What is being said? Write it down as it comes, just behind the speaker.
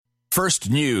First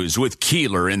News with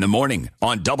Keeler in the morning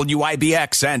on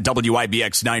WIBX and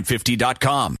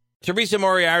WIBX950.com. Teresa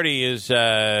Moriarty is,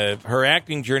 her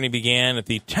acting journey began at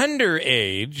the tender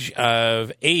age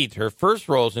of 8. Her first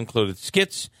roles included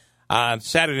skits on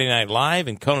Saturday Night Live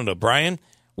and Conan O'Brien,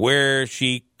 where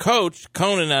she coached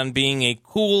Conan on being a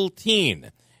cool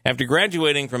teen. After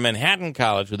graduating from Manhattan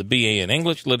College with a BA in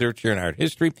English, Literature, and Art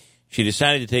History, she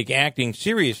decided to take acting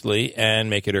seriously and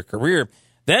make it her career.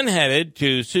 Then headed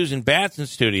to Susan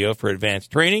Batson's studio for advanced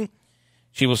training.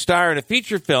 She will star in a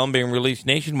feature film being released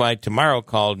nationwide tomorrow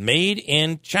called Made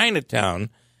in Chinatown.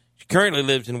 She currently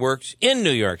lives and works in New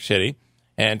York City.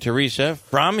 And Teresa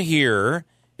from here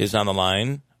is on the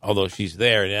line, although she's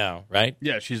there now, right?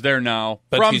 Yeah, she's there now.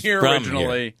 But from she's here from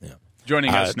originally, here. Yeah.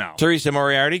 joining us now. Teresa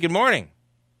Moriarty, good morning.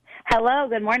 Hello,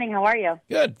 good morning. How are you?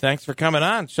 Good. Thanks for coming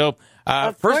on. So,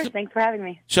 of course, thanks for having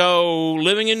me. So,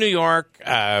 living in New York,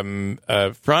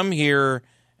 from here,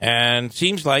 and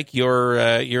seems like you're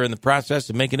in the process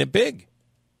of making it big.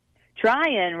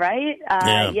 Trying, right?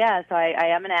 Yeah. So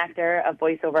I am an actor, a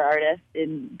voiceover artist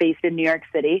based in New York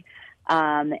City,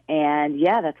 and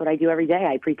yeah, that's what I do every day.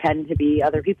 I pretend to be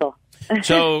other people.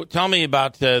 So, tell me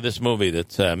about this movie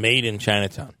that's Made in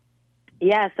Chinatown.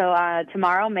 Yeah, so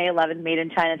tomorrow, May 11th, Made in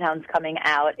Chinatown's coming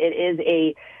out. It is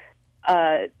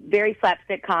a very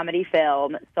slapstick comedy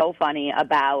film, so funny,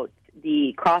 about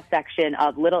the cross-section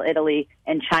of Little Italy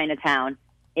and Chinatown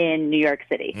in New York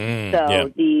City.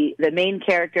 The main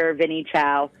character, Vinny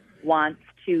Chow, wants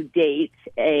to date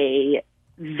a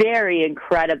very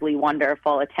incredibly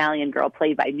wonderful Italian girl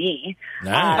played by me.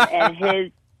 Nice.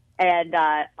 And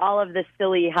all of the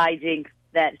silly hijinks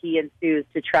that he ensues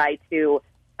to try to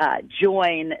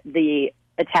join the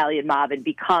Italian mob and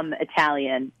become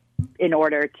Italian in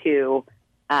order to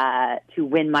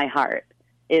win my heart.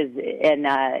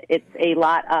 It's a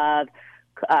lot of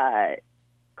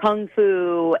kung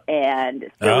fu and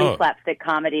silly slapstick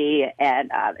comedy, and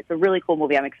it's a really cool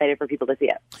movie. I'm excited for people to see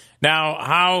it. Now,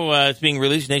 how it's being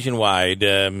released nationwide,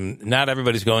 not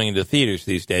everybody's going into theaters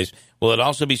these days. Will it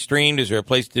also be streamed? Is there a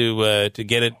place to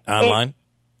get it online?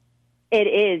 It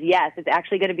is, yes. It's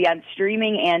actually going to be on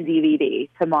streaming and DVD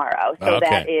tomorrow. So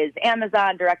that is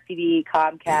Amazon, DirecTV,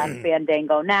 Comcast,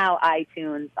 Fandango Now,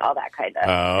 iTunes, all that kind of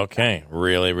okay.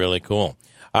 Really, really cool.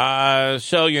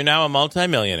 So you're now a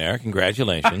multimillionaire.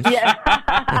 Congratulations.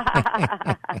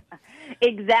 Yeah.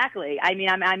 Exactly. I mean,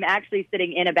 I'm actually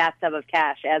sitting in a bathtub of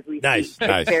cash as we speak. Nice.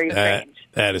 It's very strange.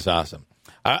 That is awesome.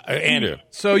 Andrew.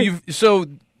 So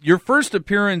your first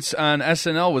appearance on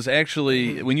SNL was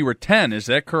actually when you were 10. Is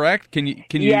that correct? Can you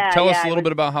tell us a little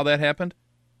bit about how that happened?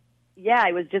 Yeah,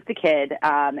 I was just a kid,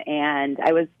 and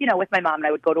I was, with my mom, and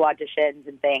I would go to auditions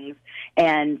and things.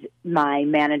 And my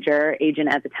agent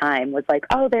at the time was like,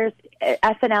 "Oh,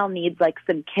 SNL needs like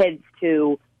some kids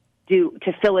to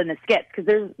fill in the skits because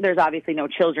there's obviously no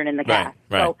children in the cast."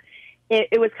 Right. So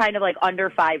it was kind of like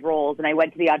under 5 roles, and I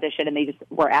went to the audition, and they just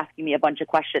were asking me a bunch of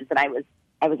questions, and I was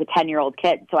a 10-year-old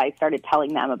kid, so I started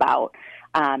telling them about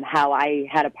how I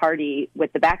had a party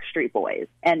with the Backstreet Boys.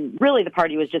 And really the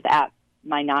party was just at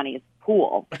my nanny's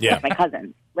pool with my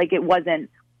cousins. Like, it wasn't,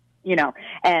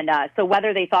 And so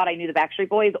whether they thought I knew the Backstreet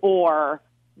Boys or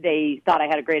they thought I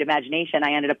had a great imagination,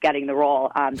 I ended up getting the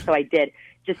role. So I did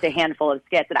just a handful of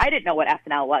skits. And I didn't know what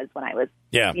SNL was when I was,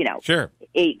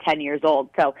 8, 10 years old.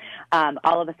 So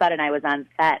all of a sudden I was on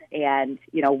set, and,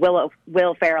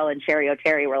 Will Ferrell and Sherry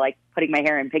O'Terry were, like, putting my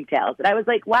hair in pigtails. And I was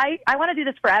like, why? I want to do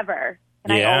this forever.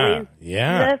 And I always do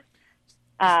this.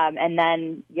 And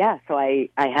then, so I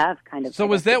have kind of. So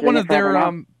was that one of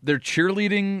their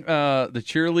cheerleading, the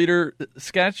cheerleader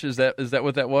sketch? Is that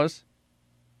what that was?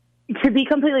 To be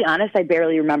completely honest, I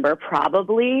barely remember.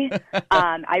 Probably.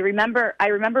 I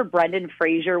remember Brendan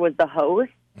Fraser was the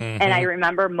host, and I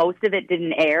remember most of it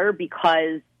didn't air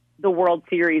because the World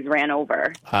Series ran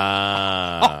over.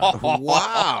 Wow.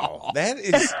 That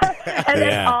is... And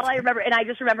that's all I remember. And I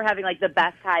just remember having, like, the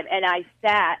best time. And I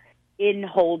sat in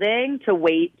holding to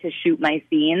wait to shoot my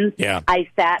scenes. Yeah. I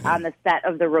sat on the set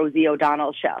of the Rosie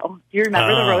O'Donnell show. Do you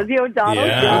remember the Rosie O'Donnell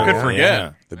show? Who could forget?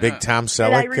 Yeah. The big Tom Selleck.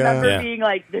 And I remember being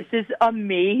like, this is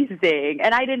amazing.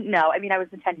 And I didn't know. I mean, I was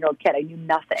a 10-year-old kid. I knew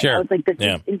nothing. Sure. I was like, this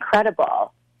is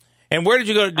incredible. And where did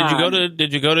you go?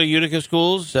 Did you go to Utica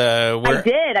schools? I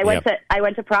did. I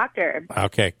went to Proctor.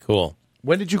 Okay, cool.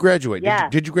 When did you graduate? Yeah.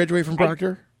 Did you graduate from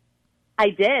Proctor?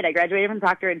 I did. I graduated from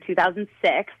Proctor in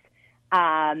 2006.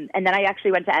 And then I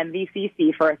actually went to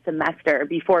MVCC for a semester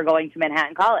before going to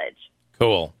Manhattan College.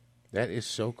 Cool. That is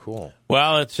so cool.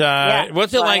 Well, it's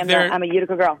what's it so like there? I'm a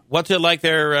Utica girl. What's it like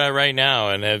there right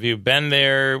now? And have you been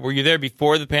there? Were you there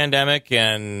before the pandemic?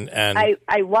 And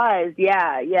I was,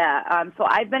 yeah. So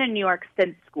I've been in New York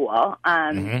since school.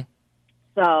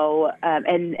 So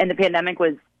and the pandemic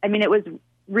was, I mean, it was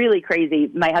really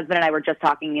crazy. My husband and I were just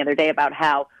talking the other day about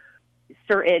how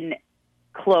certain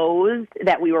clothes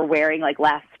that we were wearing like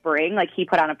last spring, like he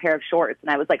put on a pair of shorts,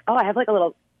 and I was like, oh, I have like a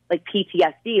little like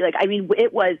PTSD. Like, I mean,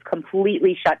 it was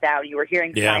completely shut down. You were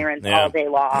hearing sirens all day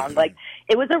long. Like,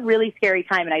 it was a really scary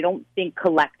time, and I don't think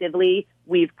collectively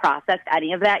we've processed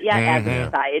any of that yet as a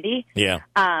society. Yeah.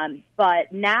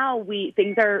 But now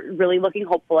things are really looking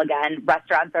hopeful again.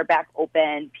 Restaurants are back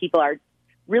open. People are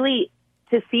really,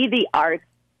 to see the arts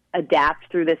adapt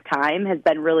through this time has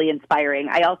been really inspiring.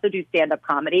 I also do stand-up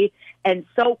comedy, and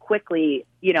so quickly,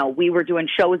 you know, we were doing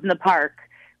shows in the park.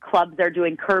 Clubs are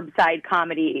doing curbside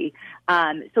comedy.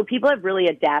 So people have really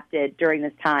adapted during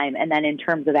this time. And then in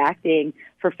terms of acting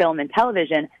for film and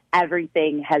television,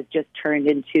 everything has just turned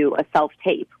into a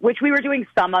self-tape, which we were doing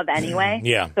some of anyway.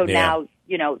 So now,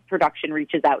 you know, production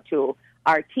reaches out to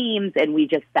our teams, and we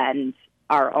just send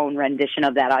our own rendition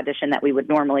of that audition that we would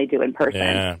normally do in person.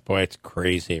 Yeah, boy, it's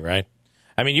crazy, right?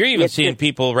 I mean, you're even seeing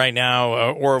people right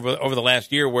now or over the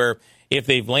last year where if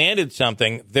they've landed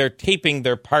something, they're taping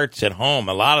their parts at home.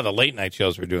 A lot of the late night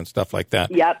shows were doing stuff like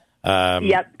that.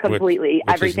 Yep, completely.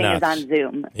 Which everything is on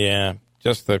Zoom. Yeah,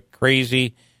 just the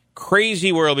crazy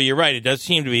world. But you're right; it does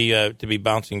seem to be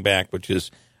bouncing back, which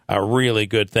is a really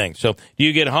good thing. So, do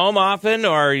you get home often,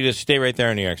 or you just stay right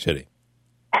there in New York City?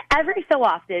 Every so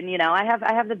often, you know, I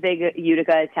have the big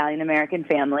Utica Italian American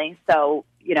family, so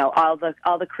you know all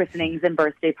the christenings and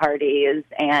birthday parties,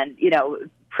 and you know,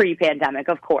 pre-pandemic,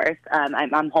 of course,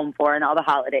 I'm home for, and all the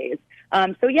holidays.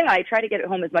 So yeah, I try to get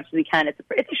home as much as we can. It's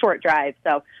a short drive,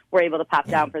 so we're able to pop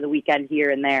down for the weekend here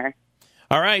and there.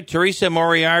 All right, Teresa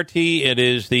Moriarty. It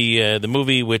is the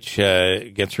movie which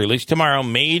gets released tomorrow,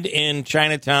 Made in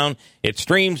Chinatown. It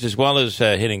streams as well as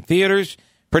hitting theaters.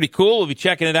 Pretty cool. We'll be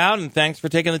checking it out, and thanks for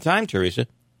taking the time, Teresa.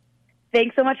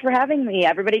 Thanks so much for having me.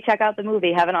 Everybody check out the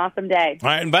movie. Have an awesome day. All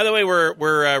right, and by the way,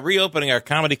 we're reopening our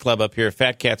comedy club up here,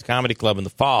 Fat Cats Comedy Club, in the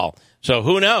fall. So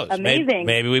who knows? Amazing.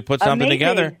 Maybe we put something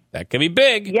together. That could be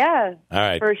big. Yeah. All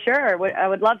right. For sure. I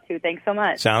would love to. Thanks so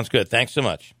much. Sounds good. Thanks so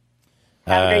much.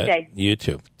 Have a great day. You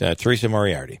too. Teresa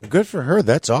Moriarty. Good for her.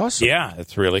 That's awesome. Yeah,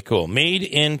 it's really cool. Made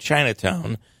in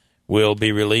Chinatown will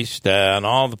be released on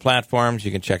all the platforms.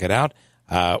 You can check it out,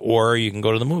 or you can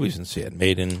go to the movies and see it.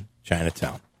 Made in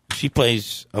Chinatown. She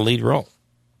plays a lead role.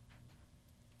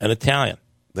 An Italian.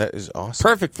 That is awesome.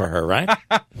 Perfect for her, right?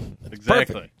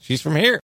 Exactly. Perfect. She's from here.